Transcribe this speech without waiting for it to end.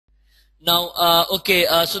Now, okay,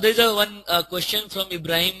 so there is a one question from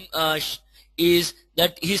Ibrahim is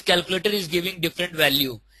that his calculator is giving different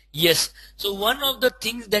value. Yes, so one of the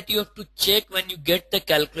things that you have to check when you get the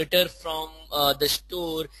calculator from the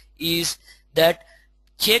store is that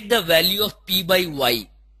check the value of P by Y.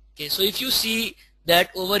 Okay, so if you see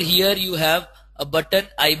that over here you have a button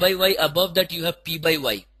I by Y, above that you have P by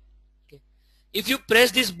Y. Okay. If you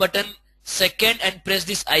press this button second and press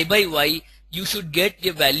this I by Y, you should get the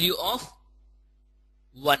value of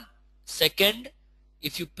 1. Second,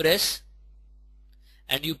 if you press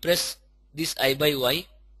and you press this I by Y,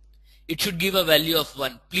 it should give a value of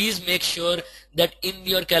 1. Please make sure that in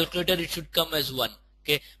your calculator it should come as 1.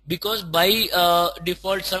 Okay, because by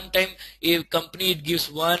default sometime a company it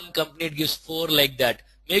gives 1, company it gives 4, like that.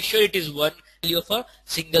 Make sure it is 1 value of a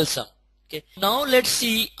single sum. Okay, now let's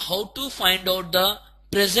see how to find out the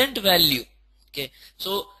present value. Okay,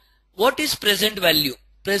 so what is present value?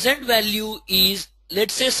 Present value is,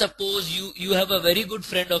 let's say suppose you have a very good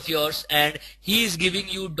friend of yours and he is giving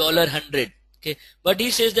you $100. Okay, but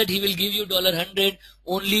he says that he will give you $100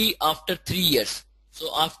 only after 3 years. So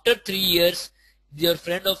after 3 years your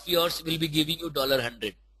friend of yours will be giving you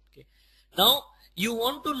 $100. Okay, now you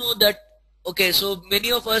want to know that, okay, so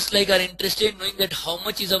many of us like are interested in knowing that how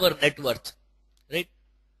much is our net worth, right?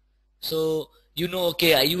 So you know,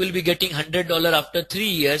 okay, you will be getting $100 after 3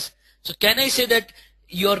 years. So can I say that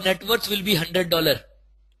your net worth will be $100?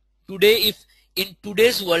 Today, if in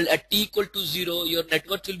today's world at t equal to 0 your net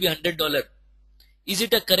worth will be $100, is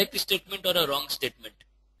it a correct statement or a wrong statement?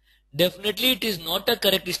 Definitely it is not a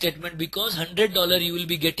correct statement, because $100 you will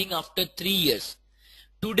be getting after 3 years.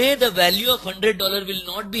 Today the value of $100 will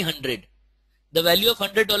not be 100. The value of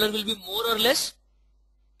 $100 will be more or less.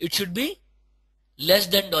 It should be less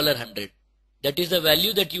than $100. That is the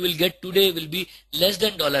value that you will get today will be less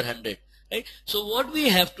than $100. Right? So what we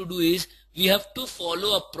have to do is we have to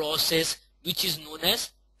follow a process which is known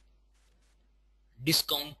as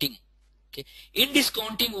discounting. Okay. In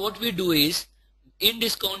discounting, what we do is, in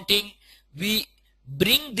discounting we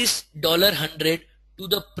bring this $100 to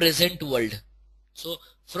the present world. So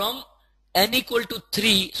from n equal to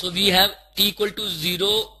 3, so we have t equal to 0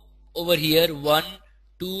 over here, 1,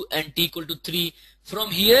 2 and t equal to 3.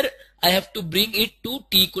 From here I have to bring it to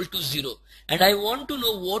t equal to 0, and I want to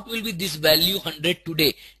know what will be this value 100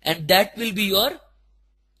 today, and that will be your,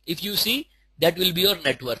 if you see, that will be your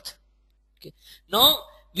net worth. Okay. Now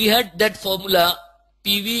we had that formula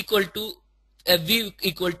PV equal to FV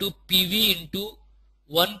equal to PV into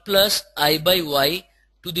 1 plus I by Y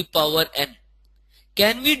to the power n.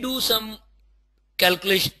 Can we do some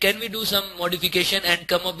calculation, can we do some modification and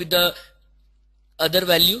come up with the other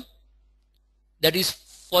value that is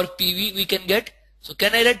for PV we can get? So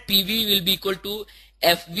can I write PV will be equal to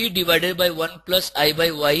FV divided by 1 plus I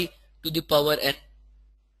by Y to the power n?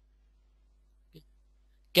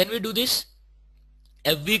 Can we do this?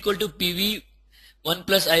 FV equal to PV 1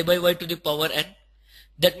 plus I by Y to the power n.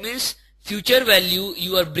 That means future value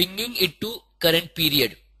you are bringing it to current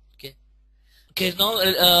period. Okay. Okay. Now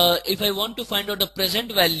if I want to find out the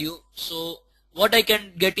present value, so what I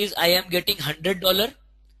can get is I am getting $100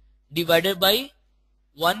 divided by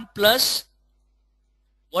 1 plus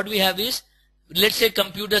what we have is, let's say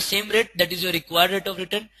compute the same rate, that is your required rate of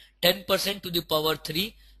return, 10% to the power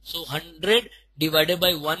 3. So 100 divided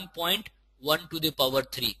by 1.1 to the power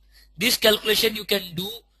 3. This calculation you can do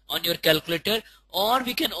on your calculator, or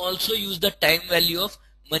we can also use the time value of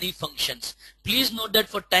money functions. Please note that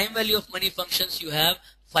for time value of money functions you have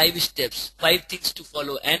 5 steps, 5 things to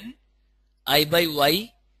follow: n, I by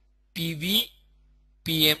Y, PV,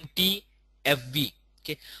 PMT, FV.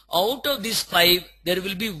 Okay. Out of these 5 there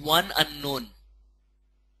will be one unknown.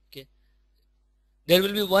 Okay. There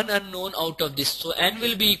will be one unknown out of this. So n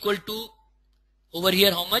will be equal to, over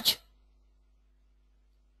here, how much?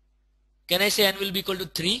 Can I say n will be equal to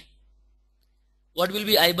 3? What will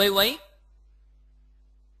be I by Y?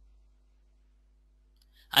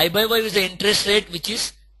 I by Y is the interest rate, which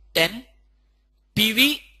is 10.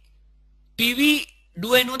 PV,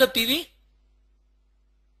 do I know the PV?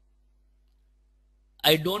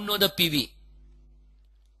 I don't know the PV.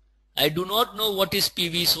 I do not know what is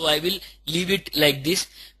PV, so I will leave it like this.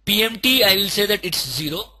 PMT, I will say that it's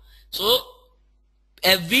 0. So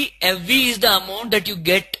FV is the amount that you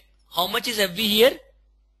get. How much is FV here?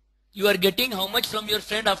 You are getting how much from your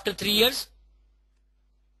friend after 3 years?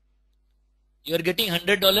 You are getting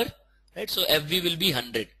 $100, right? So FV will be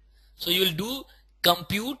 100. So you will do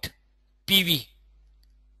compute PV,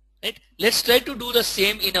 right? Let's try to do the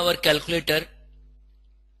same in our calculator.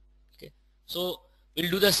 Okay. So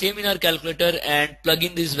we'll do the same in our calculator and plug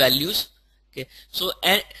in these values. Okay, so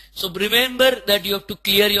remember that you have to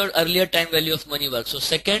clear your earlier time value of money work. So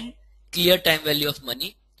second, clear time value of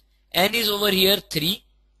money. N is over here 3.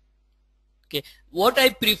 Okay, what I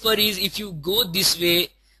prefer is if you go this way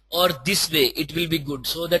or this way, it will be good.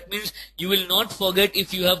 So that means you will not forget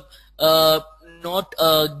if you have not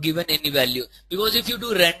given any value, because if you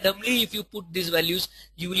do randomly, if you put these values,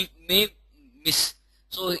 you will may miss.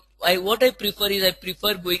 So what I prefer is I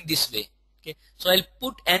prefer going this way. Okay, so I'll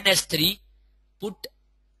put N as 3, put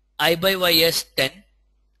I by Y as 10,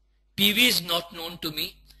 PV is not known to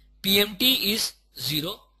me, PMT is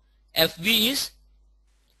 0, FV is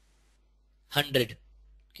 100.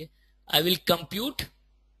 Okay, I will compute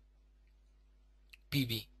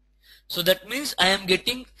PV. So that means I am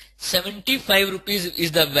getting 75 rupees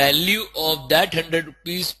is the value of that 100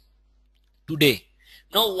 rupees today.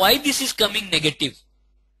 Now why this is coming negative?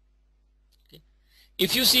 Okay.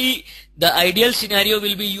 If you see, the ideal scenario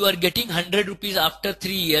will be you are getting 100 rupees after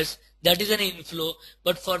 3 years. That is an inflow,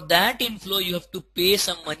 but for that inflow you have to pay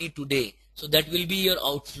some money today. So that will be your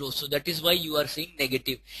outflow. So that is why you are seeing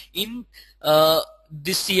negative. In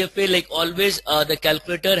this CFA, like always, the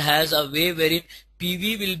calculator has a way wherein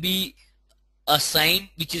PV will be a sign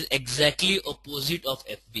which is exactly opposite of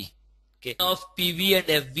FV. Okay, of PV and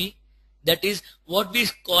FV, that is what we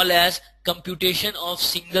call as computation of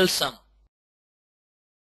single sum.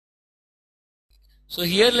 So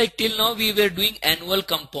here, like till now we were doing annual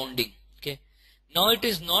compounding. Okay, now it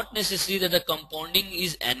is not necessary that the compounding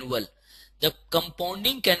is annual. The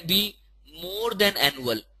compounding can be more than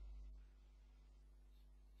annual.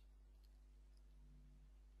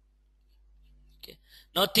 Okay,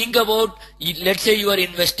 now think about, let's say you are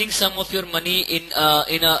investing some of your money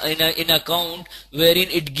in account wherein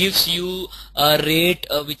it gives you a rate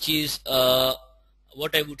which is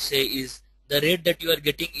what I would say is the rate that you are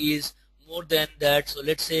getting is more than that. So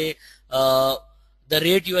let's say the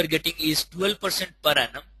rate you are getting is 12% per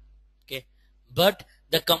annum. Okay, but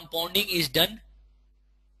the compounding is done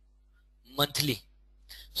monthly.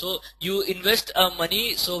 So you invest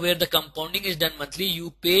money, so where the compounding is done monthly,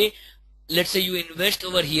 you pay, let's say you invest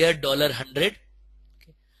over here $100. Okay,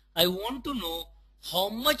 I want to know how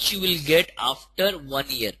much you will get after 1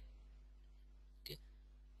 year. Okay,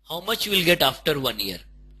 how much you will get after 1 year.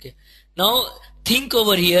 Okay, now think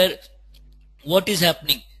over here what is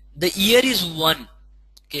happening. The year is 1.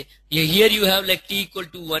 Okay, here you have like t equal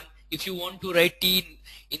to 1. If you want to write t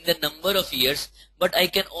in the number of years, but I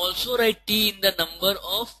can also write t in the number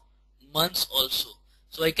of months also.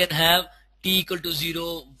 So I can have t equal to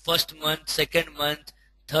 0 first month, second month,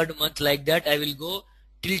 third month, like that I will go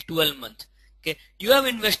till 12 month. Okay, you have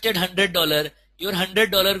invested $100, your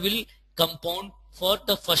 $100 will compound for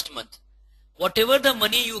the first month. Whatever the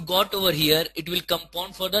money you got over here, it will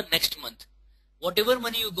compound for the next month. Whatever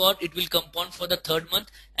money you got, it will compound for the third month,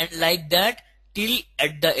 and like that till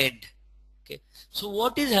at the end. Okay, so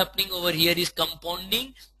what is happening over here is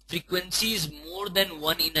compounding frequency is more than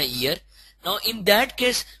 1 in a year. Now in that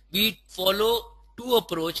case we follow two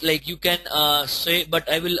approach, like you can say, but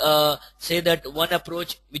I will say that one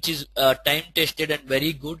approach which is time tested and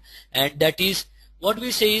very good, and that is what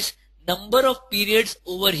we say is number of periods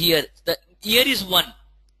over here. The year is 1.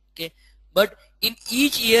 Okay, but in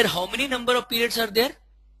each year how many number of periods are there?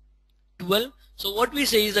 12. So what we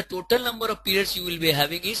say is the total number of periods you will be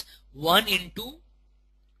having is 1 into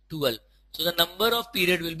 12. So the number of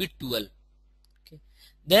period will be 12. Okay,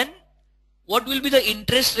 then what will be the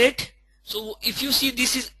interest rate? So if you see,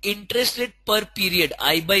 this is interest rate per period,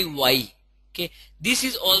 I by Y. Okay, this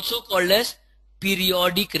is also called as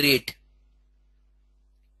periodic rate.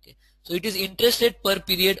 Okay, so it is interest rate per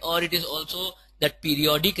period, or it is also that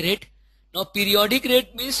periodic rate. Now periodic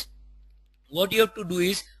rate means what you have to do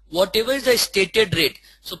is whatever is the stated rate.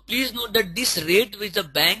 So please note that this rate which the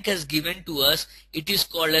bank has given to us, it is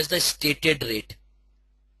called as the stated rate.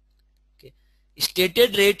 Okay,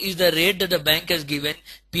 stated rate is the rate that the bank has given.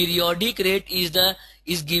 Periodic rate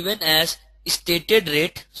is given as stated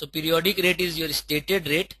rate. So periodic rate is your stated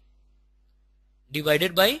rate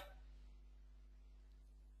divided by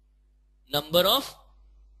number of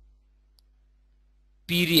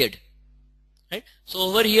period. Right? So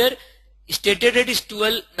over here stated rate is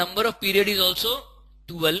 12, number of period is also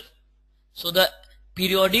 12. So the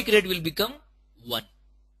periodic rate will become 1.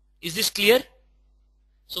 Is this clear?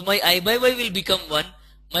 So my I by Y will become 1.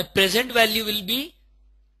 My present value will be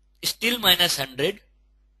still minus 100.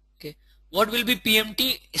 Okay, what will be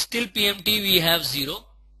PMT? Still PMT we have 0.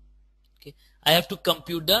 Okay, I have to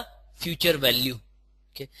compute the future value.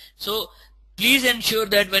 Okay, so please ensure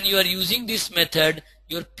that when you are using this method,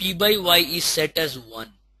 your P by Y is set as 1.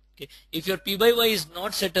 Okay. If your P by Y is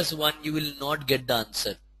not set as 1, you will not get the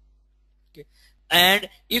answer. Okay. And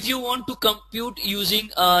if you want to compute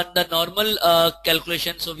using the normal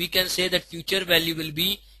calculation, so we can say that future value will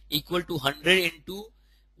be equal to 100 into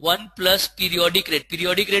 1 plus periodic rate.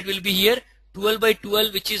 Periodic rate will be here 12 by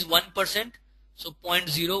 12, which is 1%. So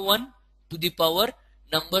 0.01 to the power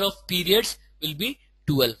number of periods will be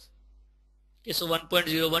 12. Okay, so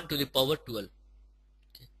 1.01 to the power 12.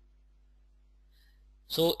 Okay.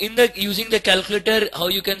 So in the using the calculator, how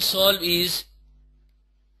you can solve is,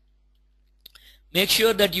 make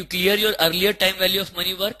sure that you clear your earlier time value of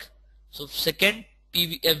money work. So second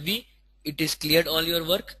PVFV, it is cleared all your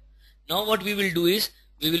work. Now what we will do is,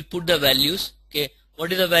 we will put the values. Okay,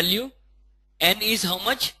 what is the value? N is how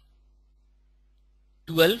much?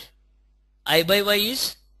 12. I by Y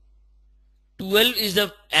is 12 is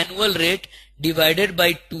the annual rate divided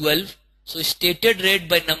by 12. So stated rate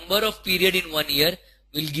by number of period in 1 year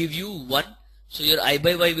will give you 1. So your I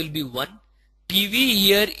by Y will be 1. PV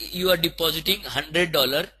here you are depositing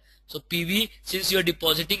 $100. So PV, since you are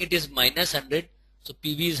depositing, it is minus 100. So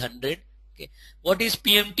PV is 100. Okay. What is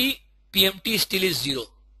PMT? PMT still is 0.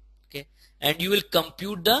 Okay. And you will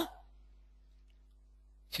compute the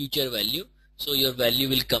future value. So your value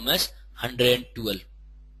will come as 112.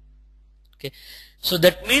 Okay. So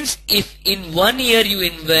that means if in 1 year you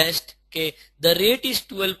invest, okay, the rate is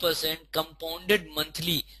 12% compounded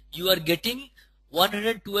monthly, you are getting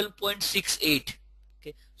 112.68.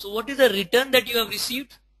 Okay. So what is the return that you have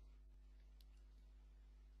received?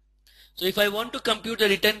 So if I want to compute the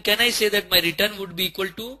return, can I say that my return would be equal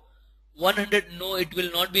to 100? No, it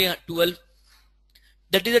will not be 12.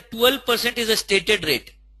 That is a 12% is a stated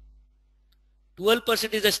rate.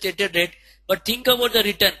 12% is the stated rate. But think about the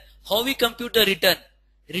return. How we compute the return?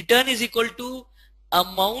 Return is equal to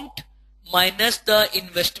amount minus the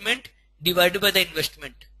investment divided by the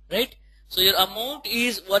investment, right? So your amount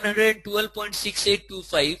is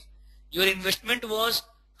 112.6825. Your investment was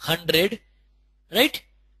 100, right?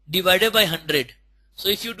 Divided by 100. So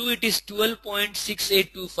if you do, it is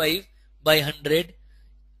 12.6825 by 100,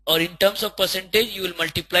 or in terms of percentage you will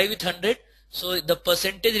multiply with 100. So the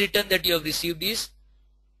percentage return that you have received is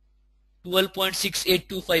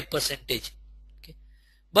 12.6825 percentage. Okay.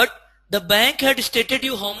 But the bank had stated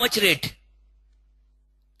you how much rate?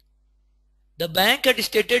 The bank had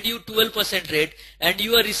stated you 12% rate, and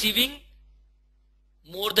you are receiving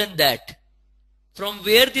more than that. From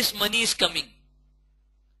where this money is coming?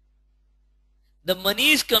 The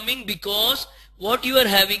money is coming because what you are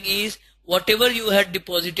having is, whatever you had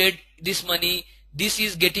deposited, this money, this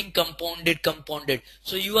is getting compounded.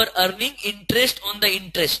 So you are earning interest on the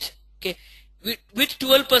interest. Okay, with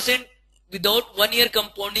 12%, without 1 year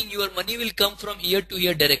compounding, your money will come from here to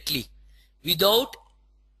here directly, without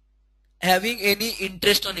having any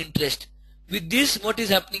interest on interest. With this, what is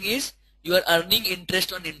happening is, you are earning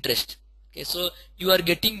interest on interest. Okay, so you are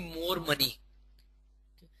getting more money.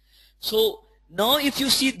 So now if you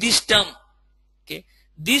see this term, okay,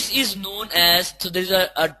 this is known as, so there is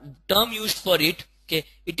a term used for it. Okay,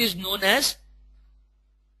 it is known as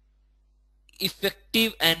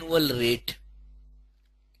effective annual rate.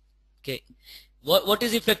 Okay, what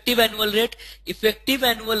is effective annual rate? Effective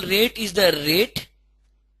annual rate is the rate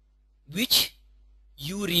which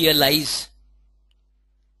you realize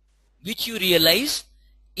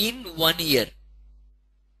in 1 year.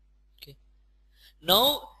 Okay.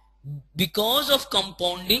 Now because of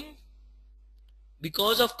compounding,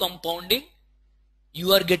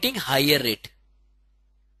 you are getting higher rate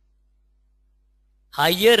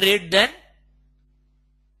than,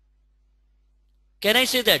 can I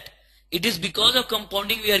say that it is because of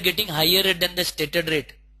compounding we are getting higher rate than the stated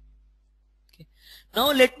rate? Okay.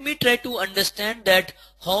 Now let me try to understand that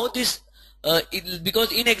how this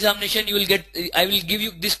because in examination you will get, I will give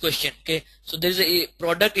you this question. Okay, so there is a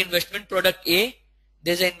product, investment product A,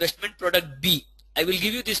 there is an investment product B. I will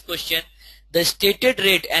give you this question. The stated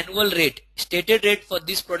rate, annual rate, stated rate for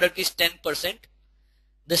this product is 10%.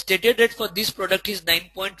 The stated rate for this product is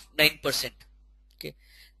 9.9%. Okay,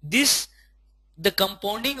 this, the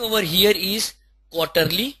compounding over here is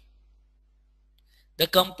quarterly. The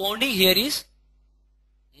compounding here is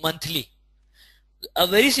monthly. A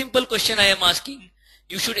very simple question I am asking.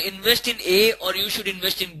 You should invest in A or you should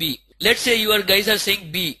invest in B. Let's say you guys are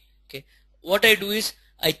saying B. Okay, what I do is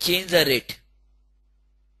I change the rate.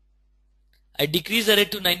 I decrease the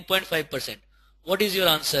rate to 9.5%. What is your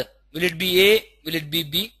answer? Will it be A? Will it be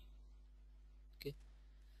B? Okay.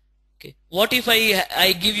 Okay. What if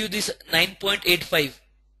I give you this 9.85?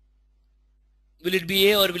 Will it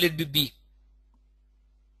be A or will it be B?